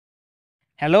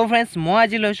Hello' friends, মই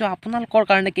আজি লৈছোঁ আপোনালোকৰ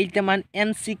কাৰণে কেইটামান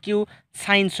MCQ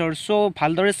ছায়েন্সৰ। চ'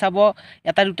 ভালদৰে চাব,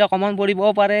 এটা দুটা কমন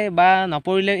পৰিবও পাৰে বা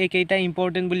নপৰিলেও এইকেইটা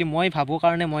ইম্পৰ্টেণ্ট বুলি মই ভাবোঁ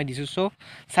কাৰণে মই দিছোঁ। চ'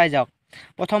 চাই যাওক।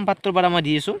 প্ৰথম পাঠটোৰ পৰা মই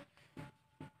দি আছোঁ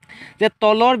যে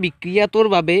তলৰ বিক্ৰিয়াটোৰ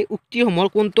বাবে উক্তিসমূহৰ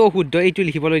কোনটো অশুদ্ধ এইটো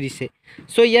লিখিবলৈ দিছে।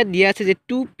 চ' ইয়াত দিয়া আছে যে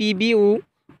 2PbO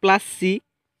 + C,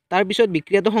 তাৰপিছত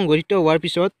বিক্ৰিয়াটো সংঘটিত হোৱাৰ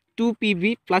পিছত 2Pb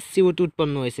 + CO2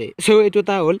 উৎপন্ন হৈছে। চ' এইটো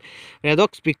এটা হ'ল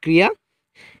ৰেডক্স বিক্ৰিয়া।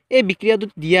 এই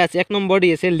বিক্ৰিয়াটোত দিয়া আছে 1 নম্বৰ দি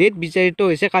আছে লেড বিজাৰিত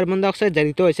হৈছে, কাৰ্বন ডাই অক্সাইড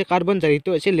জাৰিত হৈছে, কাৰ্বন জাৰিত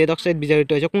হৈছে, লেড অক্সাইড বিজাৰিত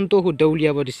হৈছে, কোনটো শুদ্ধ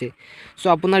উলিয়াব দিছে। চ'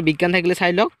 আপোনাৰ বিজ্ঞান থাকিলে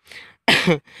চাই লওক।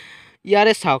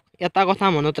 ইয়াৰে চাওক, এটা কথা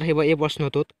মনত ৰাখিব এই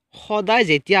প্ৰশ্নটোত, সদায়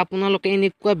যেতিয়া আপোনালোকে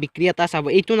এনেকুৱা বিক্ৰিয়া এটা চাব,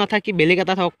 এইটো নাথাকি বেলেগ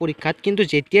এটা থাকক পৰীক্ষাত, কিন্তু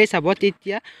যেতিয়াই চাব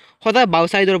তেতিয়া সদায় বাও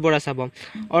ছাইডৰ পৰা চাব।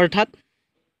 অৰ্থাৎ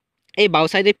এই বাও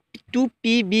ছাইডে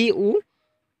 2PbO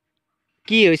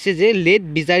কি হৈছে যে লেড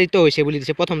বিজাৰিত হৈছে বুলি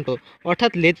দিছে প্ৰথমটো,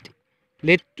 অৰ্থাৎ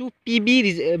লেডটো PB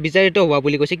বিজাৰিত হোৱা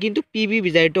বুলি কৈছে, কিন্তু PB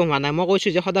বিজাৰিত হোৱা নাই। মই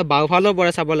কৈছোঁ যে সদায় বাওঁফালৰ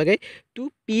পৰা চাব লাগে,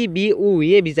 2PbO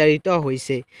বিজাৰিত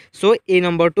হৈছে। চ' এই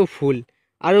নম্বৰটো ভুল।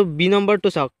 আৰু বি নম্বৰটো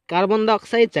চাওক, কাৰ্বন ডাই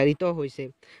অক্সাইড জাৰিত হৈছে,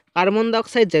 কাৰ্বন ডাই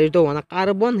অক্সাইড জাৰিত হোৱা নাই,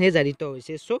 কাৰ্বনহে জাৰিত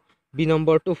হৈছে। চ' বি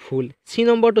নম্বৰটো ভুল। চি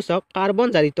নম্বৰটো চাওক, কাৰ্বন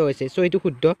জাৰিত হৈছে, চ' এইটো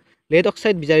শুদ্ধ। লেড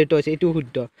অক্সাইড বিজাৰিত হৈছে, এইটো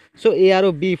শুদ্ধ। চ' এ আৰু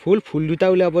বি ভুল, ভুল দুটা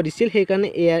উলিয়াব দিছিল, সেইকাৰণে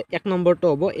এ 1 নম্বৰটো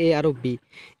হ'ব এ আৰু বি।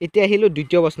 এতিয়া আহিলোঁ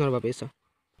দ্বিতীয় প্ৰশ্নৰ বাবে। চাওক,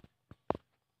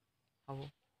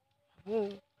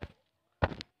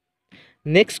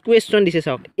 নেক্সট কুৱেশ্যন দিছে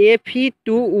চাওক,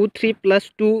 Fe2O3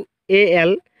 +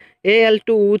 2Al,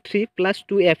 Al2O3 +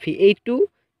 2Fe, এইটো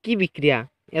কি বিক্ৰিয়া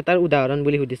এটাৰ উদাহৰণ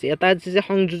বুলি সুধিছে। এটা দিছে যে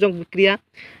সংযোজক বিক্ৰিয়া,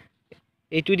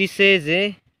 এইটো দিছে যে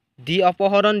দ্বি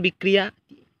অপহৰণ বিক্ৰিয়া,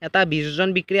 এটা বিয়োজন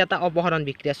বিক্ৰিয়া, এটা অপহৰণ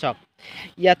বিক্ৰিয়া। চাওক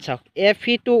ইয়াত চাওক,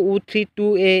 Fe2O3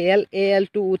 2Al,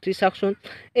 Al2O3, চাওকচোন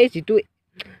এই যিটো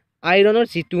আইৰণৰ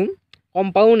যিটো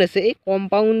কম্পাউণ্ড আছে, এই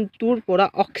কম্পাউণ্ডটোৰ পৰা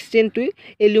অক্সিজেনটো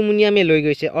এলুমিনিয়ামে লৈ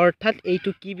গৈছে। অৰ্থাৎ এইটো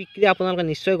কি বিক্ৰিয়া আপোনালোকে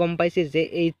নিশ্চয় গম পাইছে যে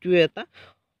এইটো এটা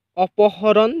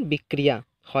অপহৰণ বিক্ৰিয়া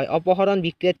হয়। অপহৰণ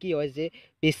বিক্ৰিয়াত কি হয় যে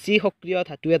বেছি সক্ৰিয়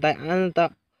ধাতু এটাই আন এটা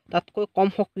তাতকৈ কম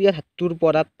সক্ৰিয় ধাতুৰ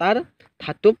পৰা তাৰ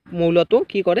ধাতু মৌলটো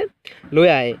কি কৰে, লৈ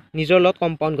আহে, নিজৰ লগত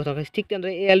কম্পাউণ্ড গঠন কৰিছে। ঠিক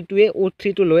তেনেদৰে Al2য়ে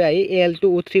O3টো লৈ আহি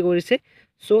Al2O3 কৰিছে।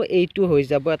 চ' এইটো হৈ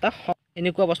যাব এটা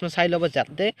এনেকুৱা প্ৰশ্ন চাই ল'ব,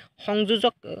 যাতে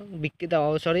সংযোজক বিক্ৰিয়া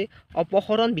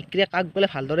অপহৰণ বিক্ৰিয়া কাক বোলে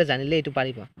ভালদৰে জানিলে এইটো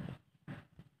পাৰিব।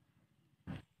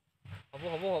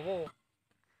 হ'ব।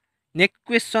 নেক্সট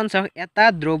কুৱেশ্যন চাওক, এটা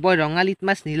দ্ৰব্যই ৰঙা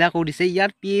লিটমাছ নীলা কৰিছে,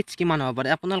 ইয়াৰ pH কিমান হ'ব পাৰে।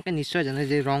 আপোনালোকে নিশ্চয় জানে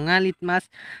যে ৰঙা লিটমাছ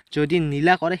যদি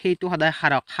নীলা কৰে সেইটো সদায়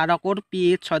ক্ষাৰক, ক্ষাৰকৰ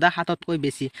pH সদায় 7তকৈ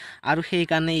বেছি, আৰু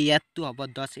সেইকাৰণে ইয়াতটো হ'ব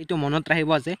 10। এইটো মনত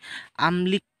ৰাখিব যে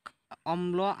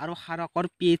অম্ল আৰু ক্ষাৰকৰ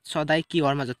pH সদায়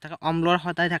কিহৰ মাজত থাকে, অম্লৰ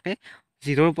সদায় থাকে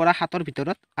 0ৰ পৰা 7ৰ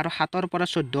ভিতৰত, আৰু 7ৰ পৰা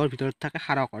 14ৰ ভিতৰত থাকে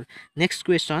ক্ষাৰকৰ। নেক্সট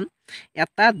কুৱেশ্যন,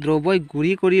 এটা দ্ৰব্যই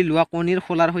গুৰি কৰি লোৱা কণীৰ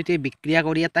খোলাৰ সৈতে বিক্ৰিয়া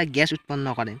কৰি এটা গেছ উৎপন্ন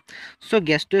কৰে। চ'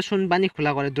 গেছটোৱে চূণ পানী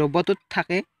খোলা কৰে, দ্ৰব্যটোত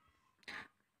থাকে।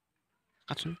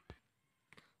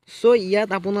 চ' ইয়াত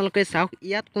আপোনালোকে চাওক,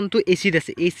 ইয়াত কোনটো এচিড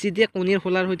আছে, এচিডে কণীৰ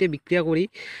খোলাৰ সৈতে বিক্ৰিয়া কৰি,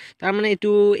 তাৰমানে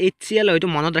এইটো HCl হয়তো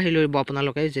মনত ৰাখি ল'ব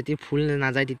আপোনালোকে, যদি ভুল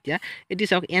নাযায় তেতিয়া। এইটো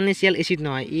চাওক, NaCl এচিড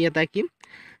নহয়, ই এটা কি,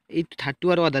 এইটো ধাতু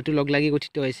আৰু অধাতু লগ লাগি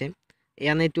গঠিত হৈছে।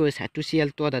 এইটো হৈছে ধাতু,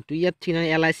 Cl2 ধাতু, ইয়াত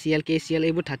LiCl KCl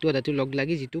এইবোৰ ধাতু অধাতু লগ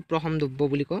লাগি যিটো প্ৰথম দ্ৰব্য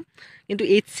বুলি কওঁ। কিন্তু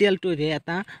HCl2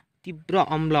 এটা তীব্ৰ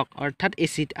অম্লক, অৰ্থাৎ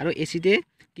এচিড, আৰু এচিডে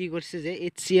কি কৰিছে যে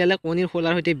HCl কণীৰ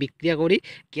খোলাৰ সৈতে বিক্ৰিয়া কৰি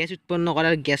গেছ উৎপন্ন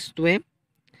কৰাৰ গেছটোৱে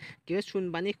কি হয়, চূণ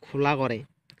পানী ঘোলা কৰে।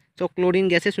 চ' ক্লৰিন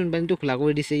গেছে চূণ পানীটো ঘোলা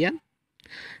কৰি দিছে ইয়াত।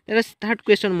 তাৰপিছত থাৰ্ড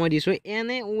কুৱেশ্যন মই দিছোঁ,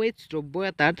 NaOH দ্ৰব্য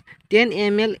এটাত 10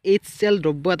 ml HCl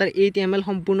দ্ৰব্য এটাৰ 8 ml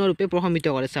সম্পূৰ্ণৰূপে প্ৰশমিত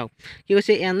কৰে। চাওক কি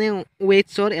কৈছে,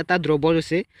 NaOHৰ এটা দ্ৰব্য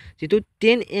হৈছে যিটো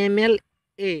 10 ml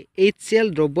HCl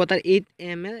দ্ৰব্য এটাৰ 8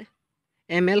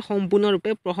 ml সম্পূৰ্ণৰূপে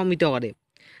প্ৰশমিত কৰে।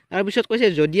 তাৰপিছত কৈছে,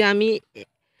 যদি আমি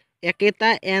একেটা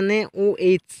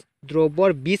NaOH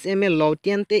দ্ৰব্যৰ 20 ml লওঁ,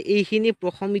 তেন্তে এইখিনি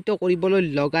প্ৰশমিত কৰিবলৈ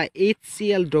লগা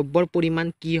HCl দ্ৰব্যৰ পৰিমাণ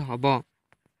কি হ'ব।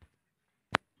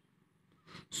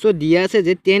 চ' দিয়া আছে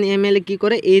যে 10 ml কি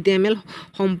কৰে, 8 ml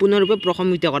সম্পূৰ্ণৰূপে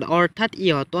প্ৰশমিত কৰে, অৰ্থাৎ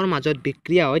ইহঁতৰ মাজত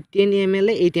বিক্ৰিয়া হয় 10 ml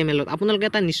 8 ml। আপোনালোকে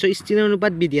এটা নিশ্চয় স্থিৰ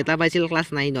অনুপাত বিধি এটা পাইছিল ক্লাছ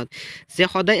 9ত, যে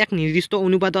সদায় এক নিৰ্দিষ্ট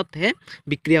অনুপাততহে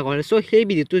বিক্ৰিয়া কৰে। চ' সেই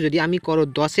বিধিটো যদি আমি কৰোঁ,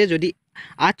 10 যদি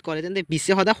 8 কৰে, তেন্তে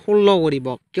 20 সদায় 16 কৰিব।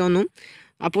 কিয়নো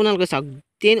আপোনালোকে চাওক,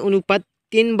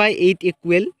 10/8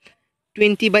 ইকুৱেল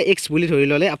 20/x বুলি ধৰি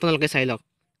ল'লে আপোনালোকে চাই লওক,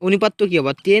 অনুপাতটো কি হ'ব,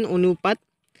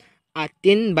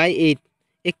 10/8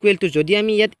 ইকুৱেল টু, যদি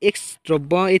আমি ইয়াত x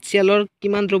দ্ৰব্য HClৰ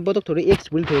কিমান দ্ৰব্যটোক ধৰি x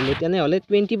বুলি ধৰিলোঁ, তেনেহ'লে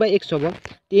 20/x হ'ব।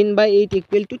 10/8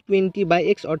 ইকুৱেল টু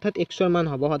 20/x, অৰ্থাৎ xৰ মান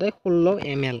হ'ব সদায় 16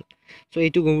 ml। চ'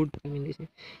 এইটো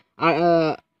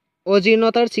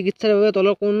অজীৰ্ণতাৰ চিকিৎসাৰ বাবে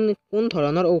তলৰ কোন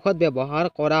ধৰণৰ ঔষধ ব্যৱহাৰ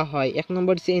কৰা হয়? 1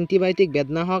 নম্বৰ দিছে এণ্টিবায়টিক,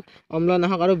 বেদনাশক,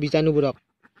 অম্লনাশক আৰু বীজাণুবোৰক।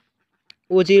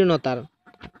 অজীৰ্ণতাৰ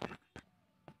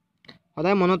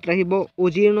সদায় মনত ৰাখিব,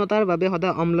 অজীৰ্ণতাৰ বাবে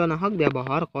সদায় অম্লনাশক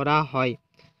ব্যৱহাৰ কৰা হয়।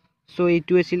 চ'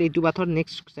 এইটো আছিল এইটো পাঠৰ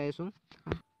নেক্সট চাই আছোঁ।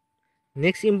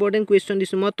 নেক্সট ইম্পৰ্টেণ্ট কুৱেশ্যন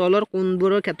দিছোঁ মই, তলৰ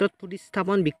কোনবোৰৰ ক্ষেত্ৰত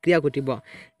প্ৰতিস্থাপন বিক্ৰিয়া ঘটিব?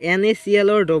 NaCl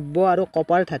ৰ দ্ৰব্য আৰু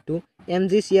কপাৰ ধাতু,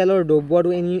 MgCl ৰ দ্ৰব্য আৰু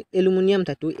এলুমিনিয়াম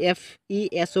ধাতু,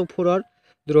 FeSO4 ৰ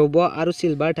দ্ৰব্য আৰু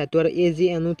চিলভাৰ ধাতু আৰু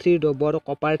AgNO3 ৰ দ্ৰব্য আৰু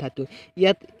কপাৰ ধাতু।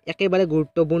 ইয়াত একেবাৰে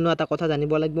গুৰুত্বপূৰ্ণ এটা কথা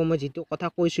জানিব লাগিব, মই যিটো কথা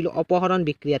কৈছিলোঁ অপহৰণ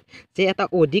বিক্ৰিয়াত, যে এটা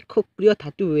অধিক সক্ৰিয়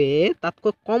ধাতুৱে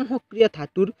তাতকৈ কম সক্ৰিয়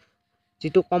ধাতুৰ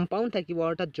যিটো কম্পাউণ্ড থাকিব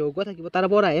অৰ্থাৎ যৌগ থাকিব তাৰ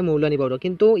পৰাহে মৌল আনিব পাৰিব।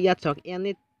 কিন্তু ইয়াত চাওক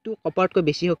Na কপাৰতকৈ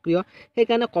বেছি সক্ৰিয়,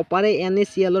 সেইকাৰণে কপাৰে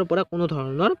NaCl ৰ পৰা কোনো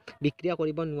ধৰণৰ বিক্ৰিয়া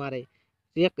কৰিব নোৱাৰে।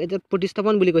 এতিয়া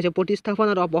প্ৰতিস্থাপন বুলি কৈছে, প্ৰতিস্থাপন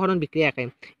আৰু অপহৰণ বিক্ৰিয়া একে।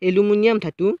 এলুমিনিয়াম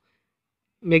ধাতু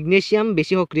মেগনেছিয়াম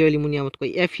বেছি সক্ৰিয় এলুমিনিয়ামতকৈ,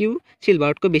 Fe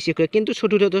চিলভাৰতকৈ বেছি সক্ৰিয়। কিন্তু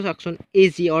চতুৰ্থটো চাওকচোন,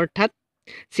 Ag অৰ্থাৎ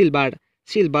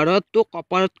চিলভাৰতো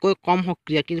কপাৰতকৈ কম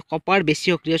সক্ৰিয়, কিন্তু কপাৰ বেছি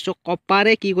সক্ৰিয়। চ'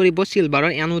 কপাৰে কি কৰিব,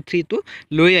 চিলভাৰৰ NO3 টো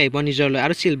লৈ আহিব নিজৰলৈ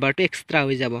আৰু চিলভাৰটো এক্সট্ৰা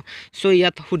হৈ যাব। চ'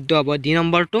 ইয়াত শুদ্ধ হ'ব ডি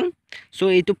নম্বৰটো।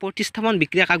 চ' এইটো প্ৰতিস্থাপন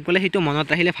বিক্ৰিয়া কাক বোলে সেইটো মনত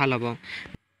ৰাখিলে ভাল হ'ব।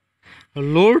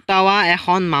 লোৰ টাৱা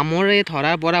এখন মামৰে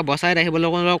ধৰাৰ পৰা বচাই ৰাখিবলৈ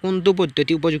কোনটো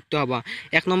পদ্ধতি উপযুক্ত হ'ব?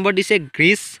 1 নম্বৰ দিছে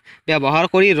গ্ৰীচ ব্যৱহাৰ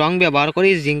কৰি, ৰং ব্যৱহাৰ কৰি,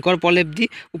 জিংকৰ প্ৰলেপ দি,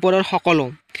 ওপৰৰ সকলো।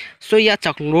 চ' ইয়াত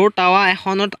চাওক, লোৰ টাৱা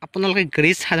এখনত আপোনালোকে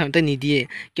গ্ৰীচ সাধাৰণতে নিদিয়ে,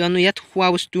 কিয়নো ইয়াত খোৱা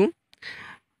বস্তু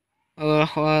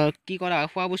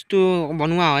খোৱা বস্তু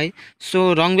বনোৱা হয়।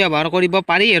 চ' ৰং ব্যৱহাৰ কৰিব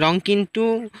পাৰি, ৰং কিন্তু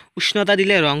উষ্ণতা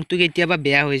দিলে ৰংটো কেতিয়াবা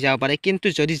বেয়া হৈ যাব পাৰে, কিন্তু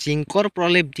যদি জিংকৰ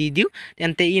প্ৰলেপ দি দিওঁ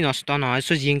তেন্তে ই নষ্ট নহয়।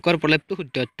 চ' জিংকৰ প্ৰলেপটো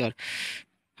শুদ্ধ উত্তৰ।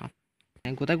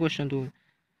 গোটেই কুৱেশ্যনটো,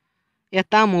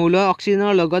 এটা মৌলই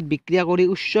অক্সিজেনৰ লগত বিক্ৰিয়া কৰি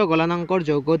উচ্চ গলনাংকৰ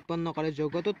যৌগ উৎপন্ন কৰে,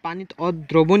 যৌগটোত পানীত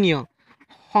অদ্ৰৱণীয়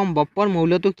সম্ভৱপৰ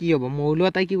মৌলটো কি হ'ব? মৌল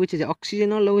এটাই কি কৈছে যে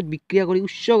অক্সিজেনৰ লগত বিক্ৰিয়া কৰি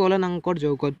উচ্চ গলনাংকৰ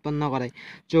যৌগ উৎপন্ন কৰে,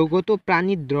 যৌগটো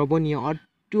পানীত দ্ৰৱণীয়।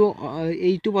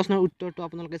 এইটো প্ৰশ্নৰ উত্তৰটো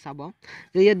আপোনালোকে চাব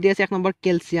যে ইয়াত দিয়া আছে 1 নম্বৰ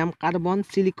কেলছিয়াম, কাৰ্বন,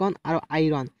 চিলিকন আৰু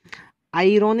আইৰণ।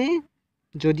 আইৰণে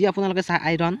যদি আপোনালোকে চাই,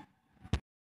 আইৰণ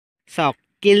চাওক,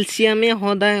 কেলছিয়ামে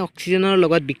সদায় অক্সিজেনৰ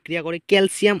লগত বিক্ৰিয়া কৰি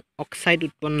কেলছিয়াম অক্সাইড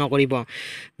উৎপন্ন কৰিব,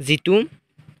 যিটো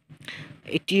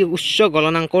এটি উচ্চ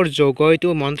গলনাংকৰ যৌগ। এইটো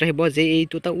মনত ৰাখিব যে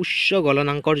এইটো এটা উচ্চ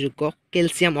গলনাংকৰ যৌগ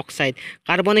কেলছিয়াম অক্সাইড।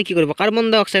 কাৰ্বনে কি কৰিব, কাৰ্বন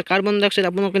ডাই অক্সাইড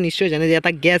আপোনালোকে নিশ্চয় জানে যে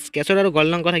এটা গেছৰ আৰু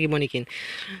গলনাংক থাকিব নেকি।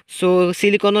 চ'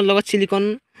 চিলিকনৰ লগত চিলিকন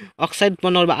অক্সাইড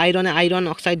উৎপন্ন কৰিব, আইৰণ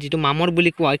অক্সাইড যিটো মামৰ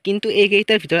বুলি কোৱা হয়। কিন্তু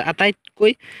এইকেইটাৰ ভিতৰত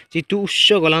আটাইতকৈ যিটো উচ্চ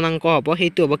গলনাংক হ'ব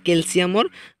সেইটো হ'ব কেলছিয়ামৰ,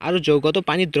 আৰু যৌগটো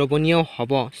পানীত দ্ৰৱণীয়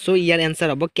হ'ব। চ' ইয়াৰ এনচাৰ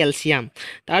হ'ব কেলছিয়াম।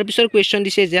 তাৰপিছৰ কুৱেশ্যন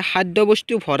দিছে যে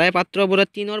খাদ্যবস্তু ভৰাই পাত্ৰবোৰত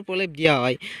টিনৰ প্ৰলেপ দিয়া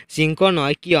হয়, জিংকৰ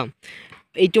নহয়, কিয়?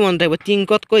 এইটো মনত ৰাখিব,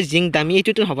 টিনতকৈ জিংক দামী,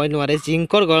 এইটোতো হ'বই নোৱাৰে।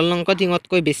 জিংকৰ গলনাংক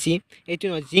টিনতকৈ বেছি, এইটো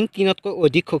নহয়। জিংক টিনতকৈ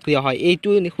অধিক সক্ৰিয় হয়, এইটো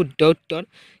শুদ্ধ উত্তৰ।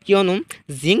 কিয়নো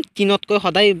জিংক টিনতকৈ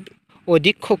সদায়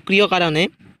অধিক সক্ৰিয় কাৰণে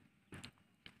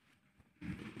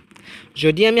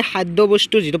যদি আমি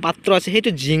খাদ্যবস্তুৰ যিটো পাত্ৰ আছে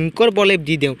সেইটো জিংকৰ প্ৰলেপ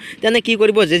দি দিওঁ, তেনে কি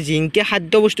কৰিব যে জিংকে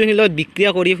খাদ্যবস্তুখিনিৰ লগত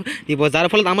বিক্ৰিয়া কৰি দিব, যাৰ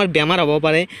ফলত আমাৰ বেমাৰ হ'ব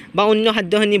পাৰে বা অন্য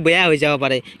খাদ্যখিনি বেয়া হৈ যাব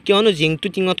পাৰে। কিয়নো জিংকটো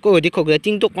টিনতকৈ অধিক সক্ৰিয়,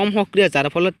 টিনটো কম সক্ৰিয়, যাৰ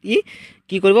ফলত ই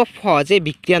কি কৰিব, সহজে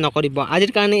বিক্ৰিয়া নকৰিব।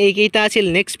 আজিৰ কাৰণে এইকেইটা আছিল।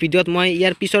 নেক্সট ভিডিঅ'ত মই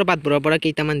ইয়াৰ পিছৰ পাঠবোৰৰ পৰা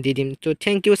কেইটামান দি দিম। ত'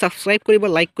 থেংক ইউ। ছাবস্ক্ৰাইব কৰিব,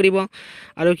 লাইক কৰিব,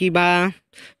 আৰু কিবা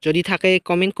যদি থাকে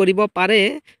কমেণ্ট কৰিব পাৰে,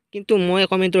 কিন্তু মই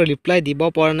কমেণ্টৰ ৰিপ্লাই দিব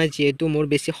পৰা নাই যিহেতু মোৰ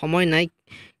বেছি সময় নাই।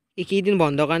 এইকেইদিন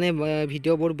বন্ধৰ কাৰণে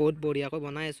ভিডিঅ'বোৰ বহুত বঢ়িয়াকৈ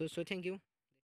বনাই আছোঁ। চ' থেংক ইউ।